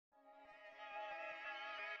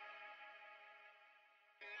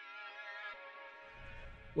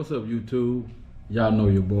What's up, YouTube? Y'all know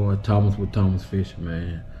your boy Thomas with Thomas Fishing,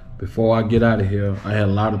 man. Before I get out of here, I had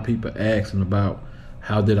a lot of people asking about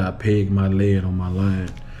how did I peg my lead on my line.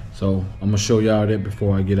 So I'm gonna show y'all that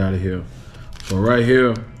before I get out of here. So right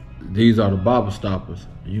here, these are the bobber stoppers.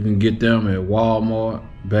 You can get them at Walmart,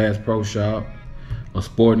 Bass Pro Shop, a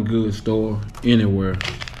sporting goods store, anywhere.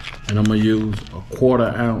 And I'm gonna use a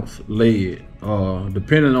 1/4 ounce lead.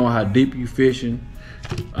 Depending on how deep you fishing,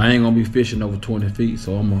 I ain't gonna be fishing over 20 feet,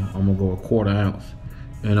 so I'm gonna go a 1/4 ounce.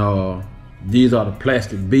 And these are the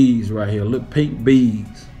plastic beads right here, little pink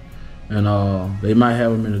beads. And they might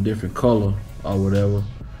have them in a different color or whatever.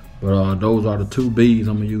 But those are the 2 beads.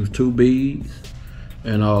 I'm gonna use 2 beads.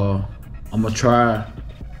 And I'm gonna try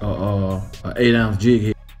a 8 ounce jig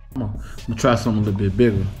head. I'm gonna try something a little bit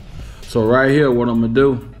bigger. So right here, what I'm gonna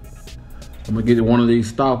do, I'm gonna get one of these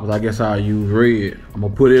stoppers. I guess I'll use red. I'm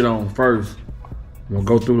gonna put it on first. I'm gonna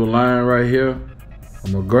go through the line right here.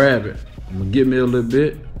 I'm gonna grab it. I'm gonna get me a little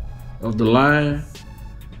bit of the line,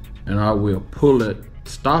 and I will pull that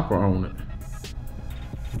stopper on it.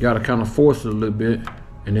 You gotta kind of force it a little bit,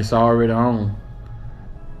 and it's already on.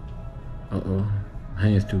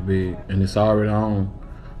 Hand's too big, and it's already on.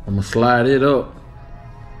 I'm gonna slide it up,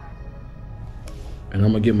 and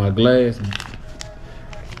I'm gonna get my glass,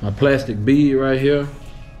 my plastic bead right here.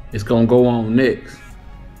 It's gonna go on next.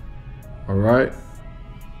 All right.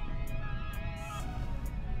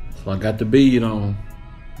 So I got the bead on.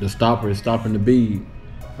 The stopper is stopping the bead.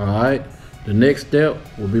 All right. The next step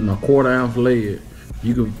will be my 1/4 ounce lead.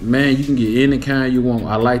 You can get any kind you want.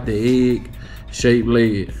 I like the egg shaped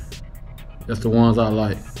lead. That's the ones I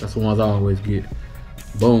like. That's the ones I always get.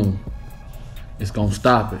 Boom. It's gonna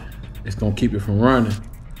stop it. It's gonna keep it from running.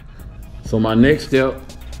 So my next step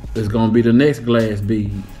is gonna be the next glass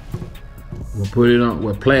bead. We'll put it on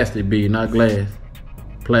with plastic bead, not glass.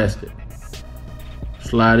 Plastic.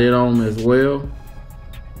 Slide it on as well.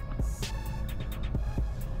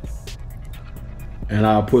 And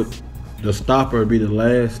I'll put the stopper be the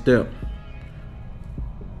last step.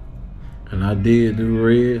 And I did do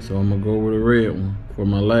red, so I'm gonna go with a red one for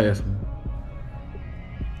my last one.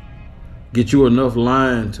 Get you enough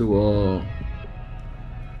line to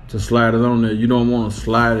slide it on there. You don't want to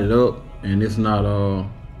slide it up and it's not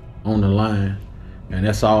on the line. And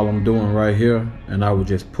that's all I'm doing right here. And I would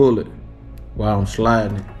just pull it while I'm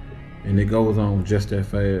sliding it, and it goes on just that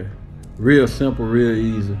fast. Real simple, real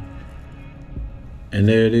easy. And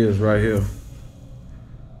there it is right here.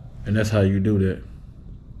 And that's how you do that.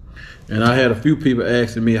 And I had a few people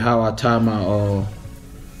asking me how I tie my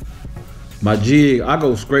jig. I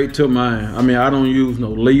go straight to mine. I mean, I don't use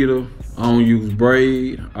no leader. I don't use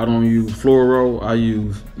braid. I don't use fluoro. I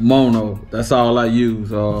use mono. That's all I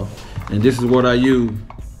use. And this is what I use.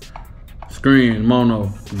 Screen,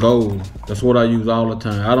 mono, gold. That's what I use all the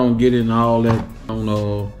time. I don't get in all that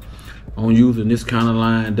on using this kind of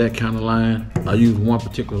line, that kind of line. I use one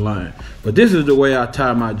particular line. But this is the way I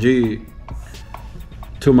tie my jig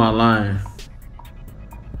to my line.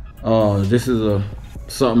 This is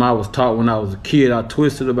something I was taught when I was a kid. I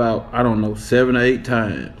twisted about, I don't know, 7 or 8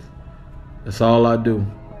 times. That's all I do.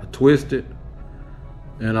 I twist it,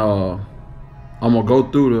 and I'm gonna go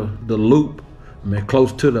through the loop,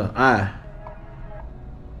 close to the eye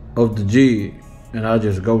of the jig, and I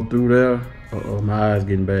just go through there. My eye's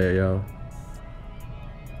getting bad, y'all.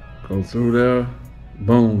 Go through there,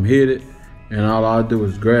 boom, hit it, and all I do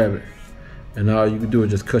is grab it. And all you can do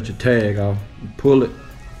is just cut your tag off, pull it.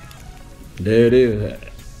 There it is.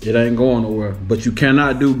 It ain't going nowhere. But you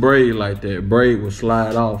cannot do braid like that. Braid will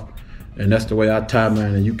slide off, and that's the way I tie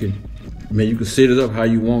mine. And you can sit it up how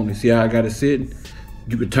you want it. See how I got it sitting?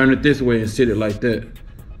 You can turn it this way and sit it like that.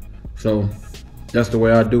 So that's the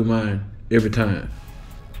way I do mine every time.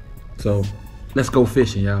 So let's go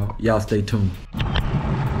fishing, y'all. Y'all stay tuned.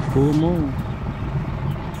 Full moon.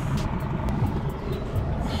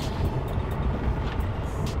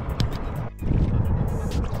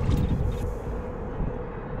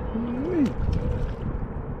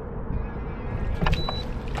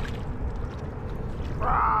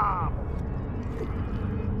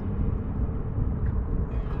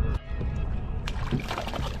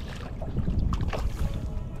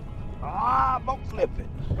 Boat flipping.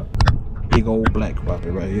 Big old black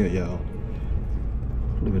crappie right here, y'all.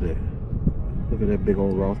 Look at that. Look at that big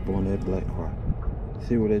old rossbow on that black crappie.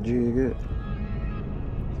 See where that jig at?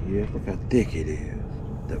 Yeah, look how thick it is.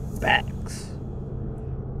 The backs.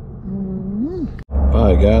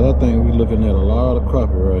 Alright guys, I think we're looking at a lot of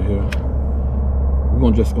crappie right here.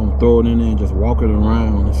 We're just gonna throw it in there and just walk it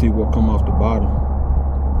around and see what come off the bottom.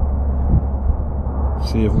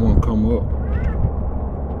 See if one come up.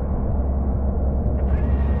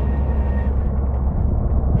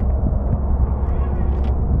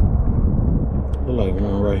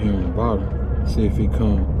 right here on the bottom. See if he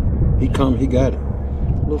come. He got it.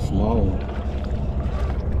 A little small one.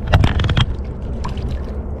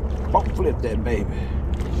 Boat flip that baby.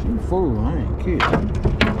 She fool, I ain't kidding.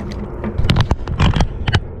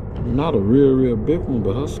 Not a real big one,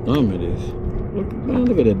 but her stomach is. Look, man,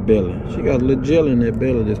 look at that belly. She got a little jelly in that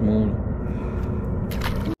belly this morning.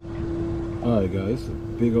 Alright guys, it's a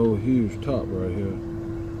big old huge top right here.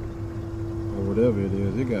 Or whatever it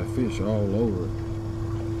is. It got fish all over it.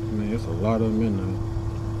 Man, it's a lot of them in there.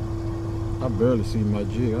 I barely see my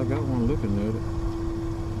jig. I got one looking at it.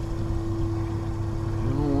 I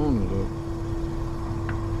don't want it though.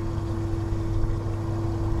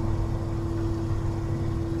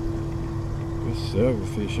 There's several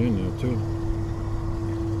fish in there too.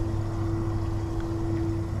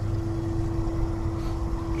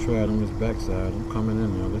 Try it on this backside. I'm coming in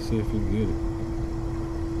there. Let's see if he get it.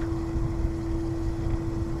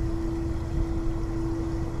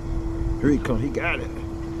 Here he comes. He got it.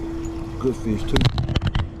 Good fish too.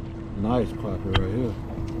 Nice crappie right here.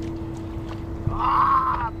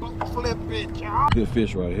 Ah, boat flip it, y'all. Good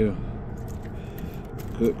fish right here.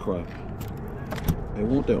 Good crappie. They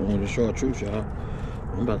want that on the chartreuse, y'all.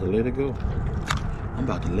 I'm about to let it go. I'm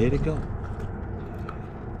about to let it go.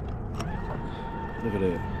 Look at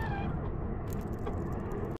that.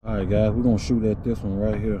 Alright guys, we're gonna shoot at this one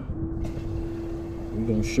right here. We're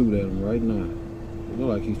gonna shoot at him right now. It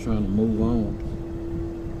looks like he's trying to move on.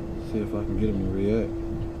 See if I can get him to react.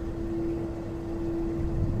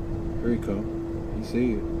 Here he come. He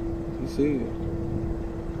see it. He see it.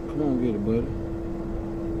 Come on, get it, buddy.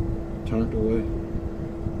 Turned away.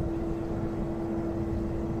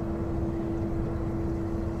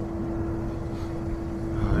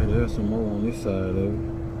 Alright, there's some more on this side of it.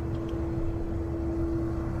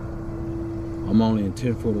 I'm only in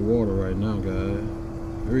 10 foot of water right now, guys.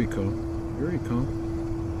 Here he come. Here he come.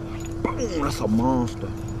 Boom! That's a monster.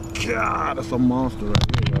 God, that's a monster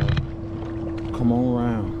right here, y'all. Come on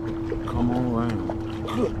round. Come on round.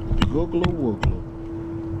 Good. Googler woogler.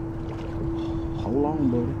 Hold on,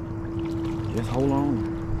 buddy. Just hold on.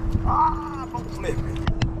 Ah, boat flipping.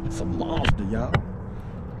 It's a monster, y'all.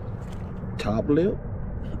 Top lip.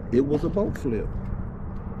 It was a boat flip.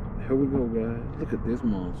 Here we go, guys. Look at this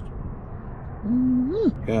monster.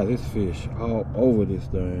 Guys, this fish all over this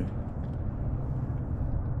thing.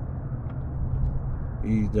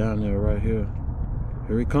 He's down there right here.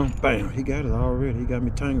 Here he comes. Bam! He got it already. He got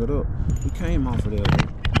me tangled up. He came off of there.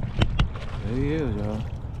 There he is, y'all.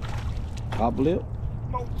 Top lip.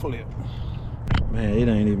 Boat flip. Man, it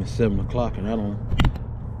ain't even 7 o'clock and I done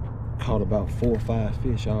caught about 4 or 5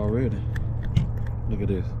 fish already. Look at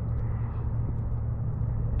this.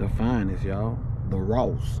 The finest, y'all. The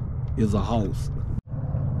Ross is a house.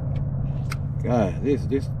 God, this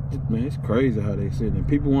man, it's crazy how they sit there.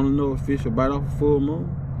 People want to know if fish will bite off a full moon.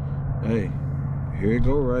 Hey, here it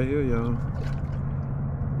go right here, y'all.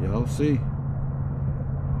 Y'all see.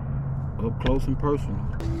 Up close and personal.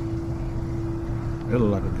 That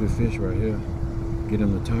look like a good fish right here. Get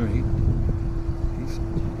him to turn. He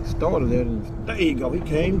started that and there you go. He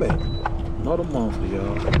came back. Another monster,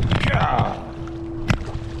 y'all. God.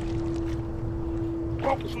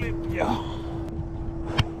 Boat flip, y'all.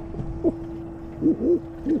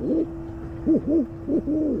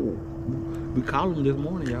 We called him this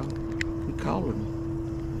morning, y'all. We called him.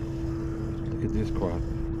 Look at this crappie.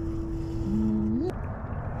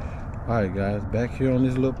 Alright guys, back here on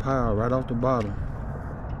this little pile right off the bottom.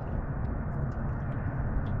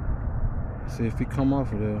 See if he come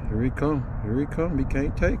off of there. Here he come. Here he come. He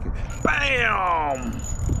can't take it. Bam!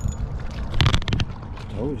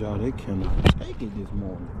 Told y'all they cannot take it this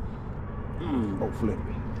morning. Boat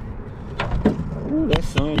flipping. Ooh, that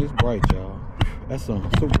sun is bright, y'all. That sun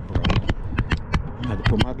is super bright. I had to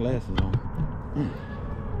put my glasses on.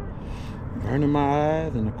 Burning my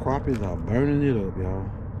eyes and the crappies are burning it up, y'all.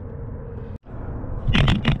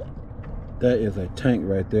 That is a tank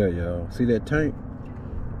right there, y'all. See that tank?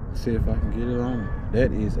 See if I can get it on.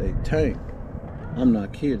 That is a tank. I'm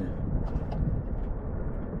not kidding.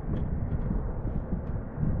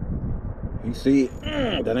 You see it?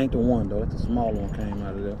 That ain't the one though. That's the small one came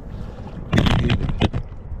out of there.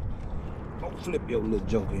 Don't flip your little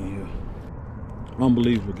joker in here.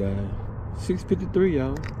 Unbelievable, guys. 653,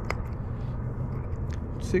 y'all.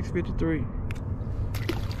 653.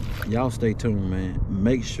 Y'all stay tuned, man.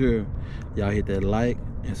 Make sure y'all hit that like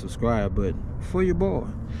and subscribe button for your boy.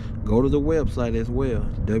 Go to the website as well,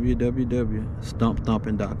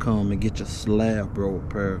 www.stumpthumping.com, and get your slab bro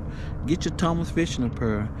apparel. Get your Thomas fishing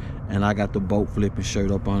apparel, and I got the boat flipping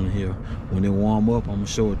shirt up on here. When it warm up, I'm gonna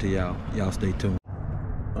show it to y'all. Y'all stay tuned.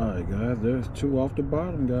 Alright Alright guys, there's two off the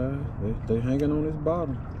bottom, guys. They hanging on this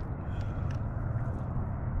bottom.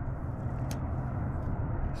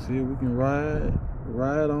 See if we can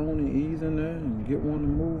ride on and ease in there and get one to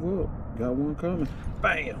move up. Got one coming.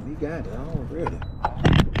 Bam! He got it already.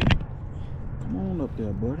 Come on up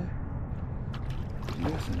there, buddy.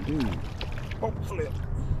 Yes indeed. Oh, flip.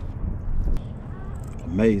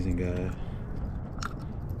 Amazing, guys.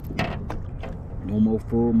 No more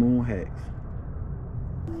full moon hacks.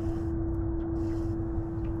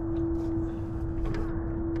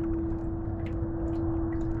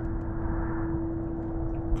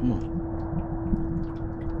 Come on.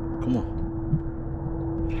 Come on.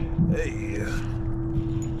 Hey.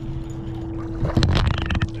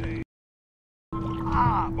 Hey.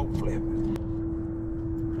 Ah, boat flip.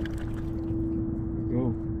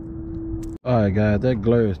 Go. Alright guys, that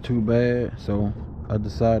glare is too bad, so I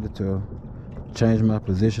decided to change my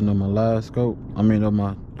position on my live scope. I mean on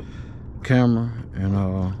my camera, and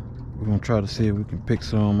we're gonna try to see if we can pick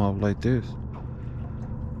some off like this.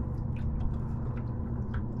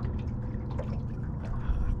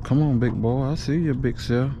 Come on, big boy. I see you, big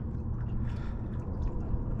self.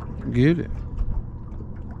 Get it.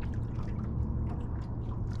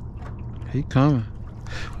 He coming.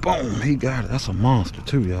 Boom, he got it. That's a monster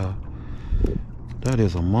too, y'all. That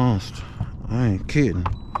is a monster. I ain't kidding.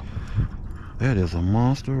 That is a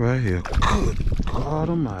monster right here. Good God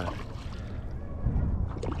almighty.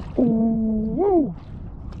 Ooh, woo.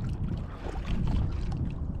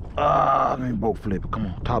 Ah, let me boat flip it. Come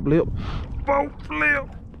on, top lip. Boat flip.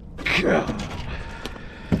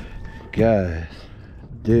 Guys,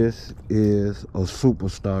 this is a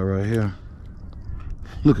superstar right here.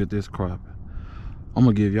 Look at this crappie. I'm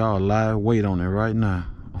gonna give y'all a live weight on it right now.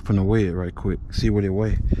 I'm finna weigh it right quick. See what it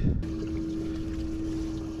weigh.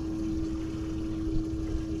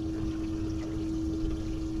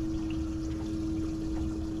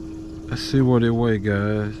 Let's see what it weigh,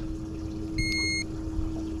 guys.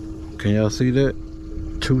 Can y'all see that?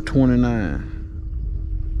 229.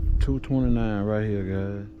 229 right here,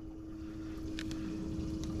 guys.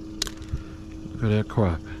 Look at that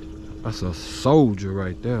crappie. That's a soldier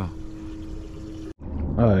right there.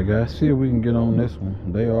 Alright guys, see if we can get on this one.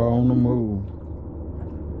 They are on the move.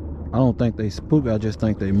 I don't think they spook, I just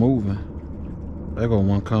think they moving. There go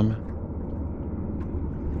one coming.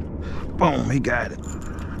 Boom, he got it.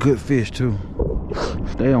 Good fish too.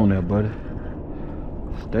 Stay on there, buddy.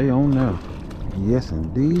 Stay on there. Yes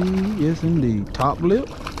indeed, yes indeed. Top lip.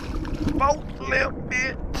 Boat lip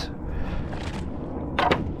it.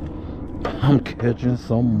 I'm catching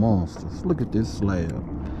some monsters. Look at this slab.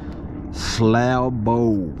 Slab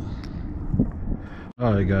bowl.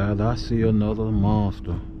 Alright guys, I see another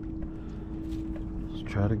monster.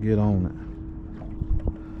 Let's try to get on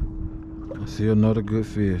it. I see another good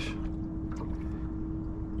fish.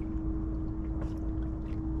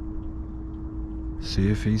 See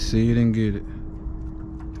if he see it and get it.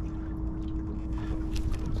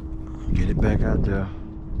 Get it back out there.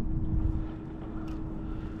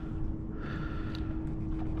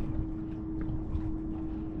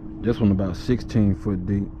 This one about 16 foot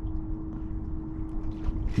deep.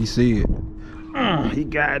 He see it. He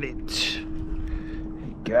got it.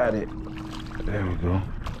 He got it. There we go.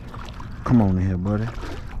 Come on in here, buddy.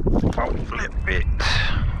 Oh, flip it.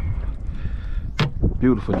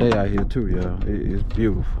 Beautiful day out here too, y'all. It is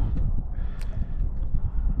beautiful.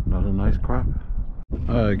 Another nice crappie.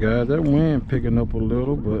 Alright guys, that wind picking up a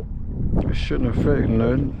little, but it shouldn't affect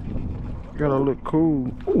nothing. Gotta look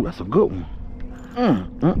cool. Ooh, that's a good one.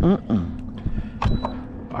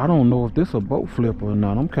 I don't know if this a boat flipper or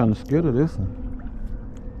not. I'm kind of scared of this one.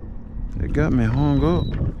 It got me hung up.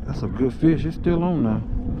 That's a good fish. It's still on now.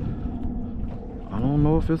 I don't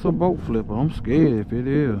know if it's a boat flipper. I'm scared if it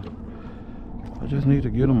is. I just need to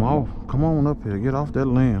get them off. Come on up here. Get off that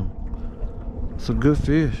limb. It's a good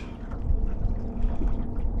fish.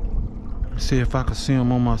 See if I can see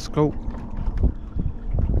him on my scope.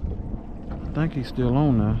 I think he's still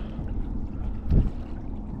on now.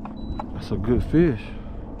 That's a good fish.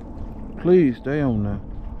 Please stay on there.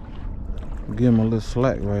 Give him a little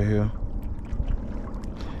slack right here.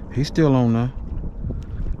 He's still on there.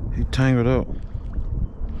 He tangled up.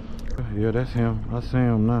 Yeah, that's him. I see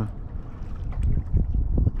him now.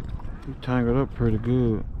 He tangled up pretty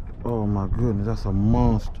good. Oh my goodness, that's a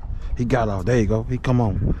monster. He got off. There you go. He come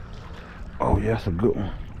on. Oh yeah, that's a good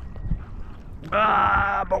one.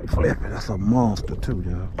 Ah, boat flipping. That's a monster too,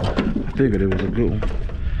 y'all. I figured it was a good one.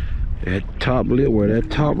 That top lip, where that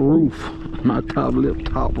top roof. Not top lip,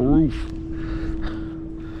 top roof.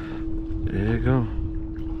 There you go.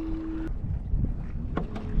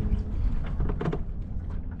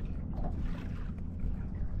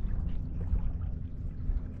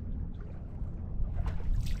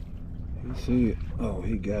 You see it? Oh,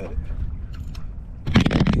 he got it.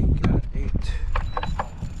 He got it.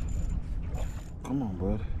 Come on,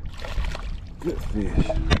 buddy. Good fish.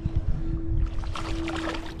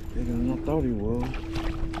 Bigger than I thought he was.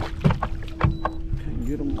 Can't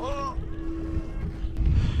get him up.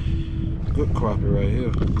 Good crappie right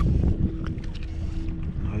here.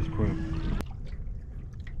 Nice crappie.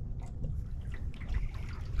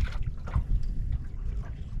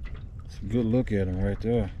 It's a good look at him right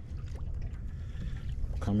there.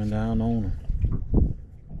 Coming down on him.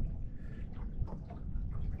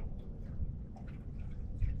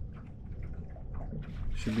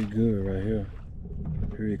 Should be good right here.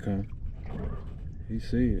 Here he come. He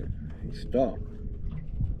see it. He stopped.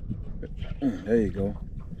 There you go.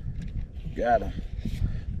 Got him.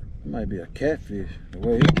 It might be a catfish. The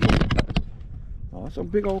way he... Oh, that's a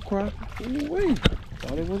big old crappie. Ooh, wait.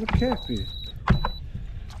 Thought it was a catfish.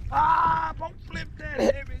 Ah, don't flip that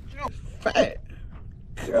heavy jump. Fat.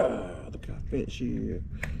 God, look how fat she is.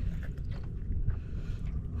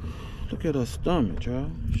 Look at her stomach,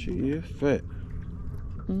 y'all. She is fat.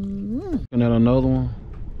 And then another one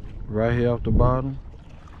right here off the bottom.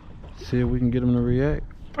 See if we can get him to react.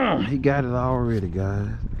 He got it already, guys.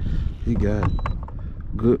 He got it.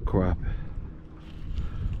 Good crappie.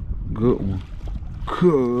 Good one.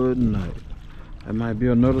 Good night. That might be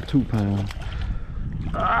another 2 pound.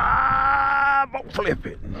 Ah, don't flip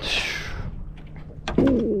it.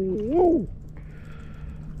 Ooh.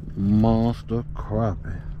 Monster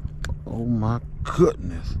crappie. Oh my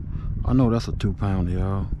goodness. I know that's a 2 pounder,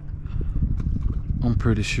 y'all. I'm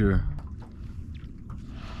pretty sure.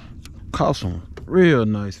 Caught some real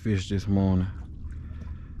nice fish this morning.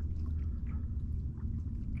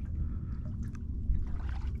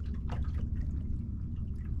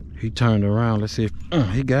 He turned around. Let's see if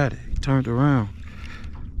he got it. He turned around.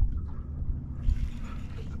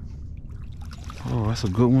 Oh, that's a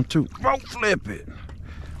good one too. Don't flip it.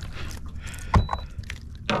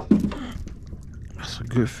 That's a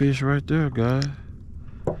good fish right there, guys.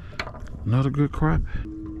 Another good crappie.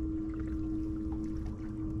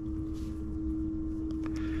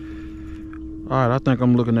 All right, I think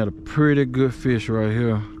I'm looking at a pretty good fish right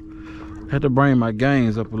here. Had to bring my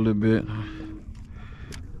gains up a little bit.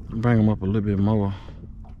 Bring them up a little bit more.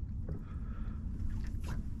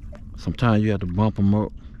 Sometimes you have to bump them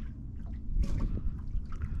up.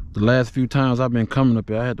 The last few times I've been coming up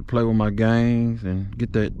here, I had to play with my gains and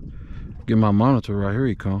get my monitor right here.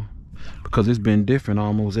 He come, because it's been different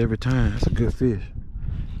almost every time. That's a good fish.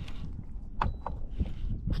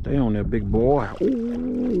 Stay on there, big boy.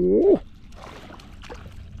 Ooh.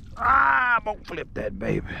 Ah, don't flip that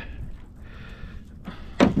baby.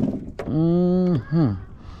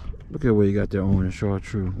 Look at where you got that orange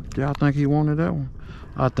chartreuse. Y'all think he wanted that one?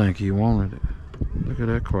 I think he wanted it. Look at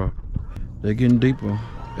that crop. They're getting deeper.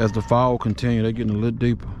 As the fall continues, they're getting a little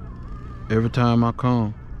deeper. Every time I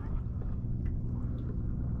come.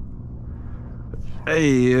 There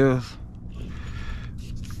he is.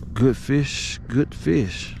 Good fish, good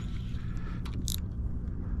fish.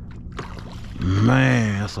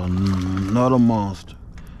 Man, that's another monster.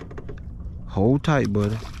 Hold tight,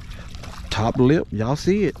 buddy. Top lip, y'all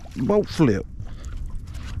see it? Boat flip.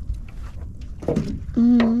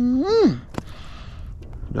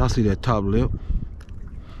 Y'all see that top lip?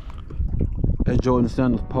 That Jordan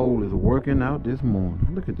Sanders pole is working out this morning.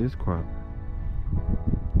 Look at this crop.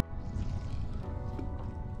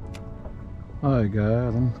 Alright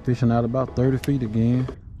guys, I'm fishing out about 30 feet again.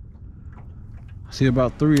 I see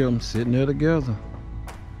about 3 of them sitting there together.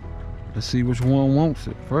 Let's see which one wants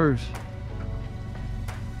it first.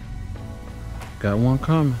 Got one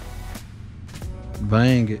coming.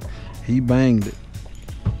 Bang it. He banged it.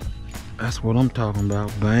 That's what I'm talking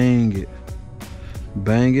about. Bang it.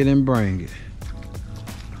 Bang it and bring it.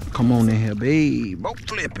 Come on in here, babe. Don't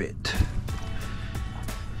flip it.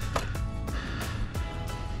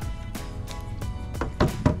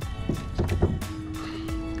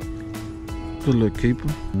 Good little keeper.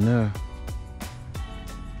 No.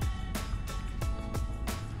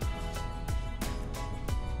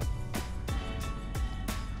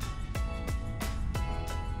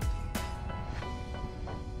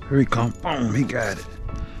 Here he come. Boom, he got it.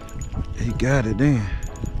 He got it then.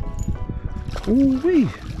 Ooh-wee.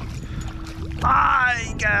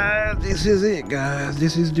 Alright guys, this is it guys.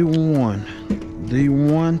 This is the one. The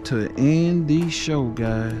one to end the show,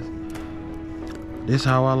 guys. This is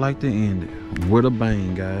how I like to end it. With a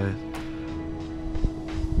bang, guys.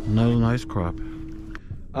 Another nice crappie.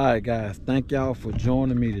 Alright guys, thank y'all for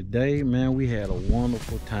joining me today. Man, we had a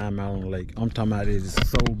wonderful time out on the lake. I'm talking about it is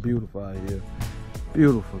so beautiful out here.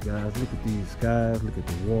 Beautiful guys. Look at these skies, look at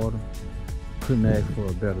the water. couldn't ask for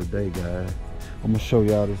a better day, guys. I'm gonna show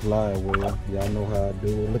y'all this live well. Y'all know how I do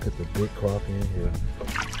it. Look at the big crappie in here.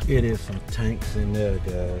 It is some tanks in there,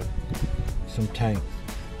 guys. Some tanks.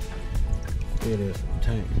 It is some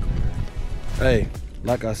tanks, man. Hey,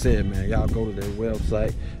 like I said, man, y'all go to their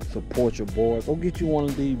website, support your boy. Go get you one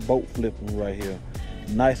of these boat flippers right here.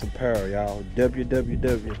 Nice apparel, y'all.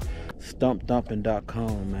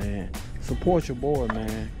 www.stumpthumping.com, man. Support your boy,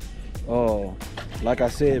 man. Like I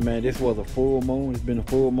said, man, this was a full moon. It's been a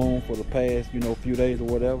full moon for the past, few days or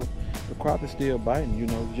whatever. The crop is still biting, you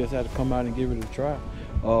just have to come out and give it a try.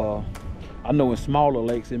 I know in smaller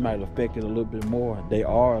lakes it might affect it a little bit more. They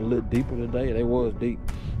are a little deeper today. They was deep,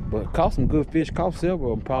 but caught some good fish. Caught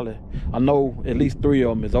several of them. Probably, I know at least 3 of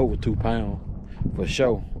them is over 2 pounds for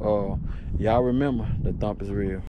sure. Y'all remember, the thump is real.